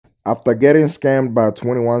After getting scammed by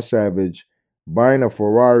 21 Savage, buying a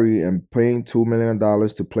Ferrari and paying $2 million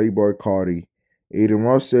to Playboy Cardi, Adin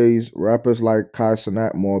Ross says rappers like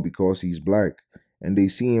Cenat more because he's black and they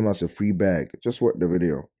see him as a free bag. Just watch the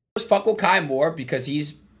video. Fuck with Kai more because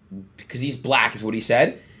he's black is what he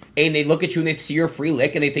said. And they look at you and they see you're a free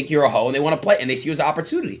lick and they think you're a hoe and they want to play and they see you as an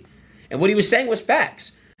opportunity. And what he was saying was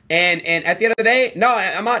facts. And at the end of the day, no,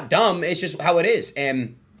 I'm not dumb. It's just how it is.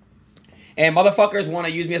 And motherfuckers want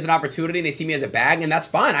to use me as an opportunity and they see me as a bag, and that's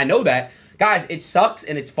fine. I know that. Guys, it sucks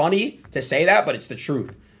and it's funny to say that, but it's the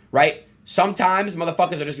truth, right? Sometimes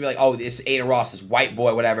motherfuckers are just gonna be like, oh, this Adin Ross, this white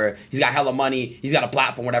boy, whatever. He's got hella money. He's got a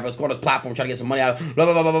platform, whatever. Let's go on his platform, try to get some money out. Blah,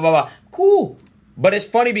 blah, blah, blah, blah, blah. Cool. But it's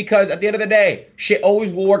funny because at the end of the day, shit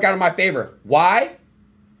always will work out in my favor. Why?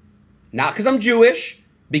 Not because I'm Jewish,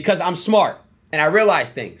 because I'm smart and I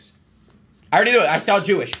realize things. I already know it. I sound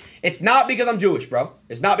Jewish. It's not because I'm Jewish, bro.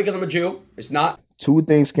 It's not because I'm a Jew. It's not. Two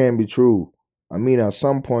things can be true. I mean, at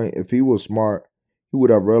some point, if he was smart, he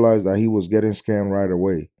would have realized that he was getting scammed right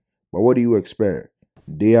away. But what do you expect?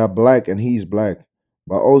 They are black and he's black.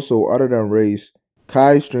 But also, other than race,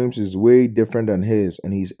 Kai's streams is way different than his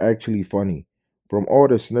and he's actually funny. From all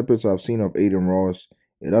the snippets I've seen of Adin Ross,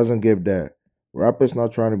 it doesn't give that. Rappers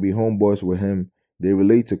not trying to be homeboys with him. They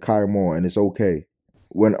relate to Kai more and it's okay.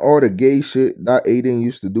 When all the gay shit that Adin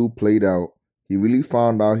used to do played out, he really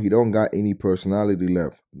found out he don't got any personality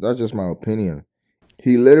left. That's just my opinion.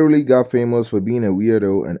 He literally got famous for being a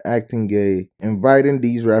weirdo and acting gay, inviting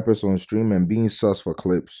these rappers on stream and being sus for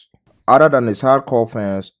clips. Other than his hardcore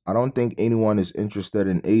fans, I don't think anyone is interested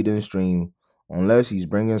in Adin's stream unless he's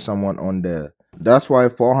bringing someone on there. That's why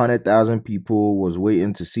 400,000 people was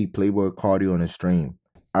waiting to see Playboy Cardi on his stream.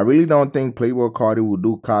 I really don't think Playboy Cardi will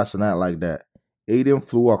do Cenat like that. Adin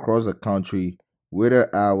flew across the country, waited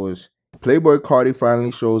hours. Playboy Cardi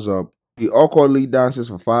finally shows up. He awkwardly dances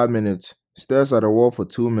for 5 minutes, stares at the wall for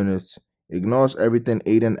 2 minutes, ignores everything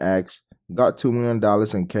Adin asks, got $2 million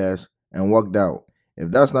in cash, and walked out.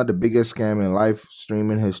 If that's not the biggest scam in live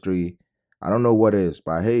streaming history, I don't know what is.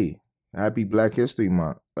 But hey, happy Black History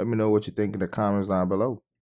Month. Let me know what you think in the comments down below.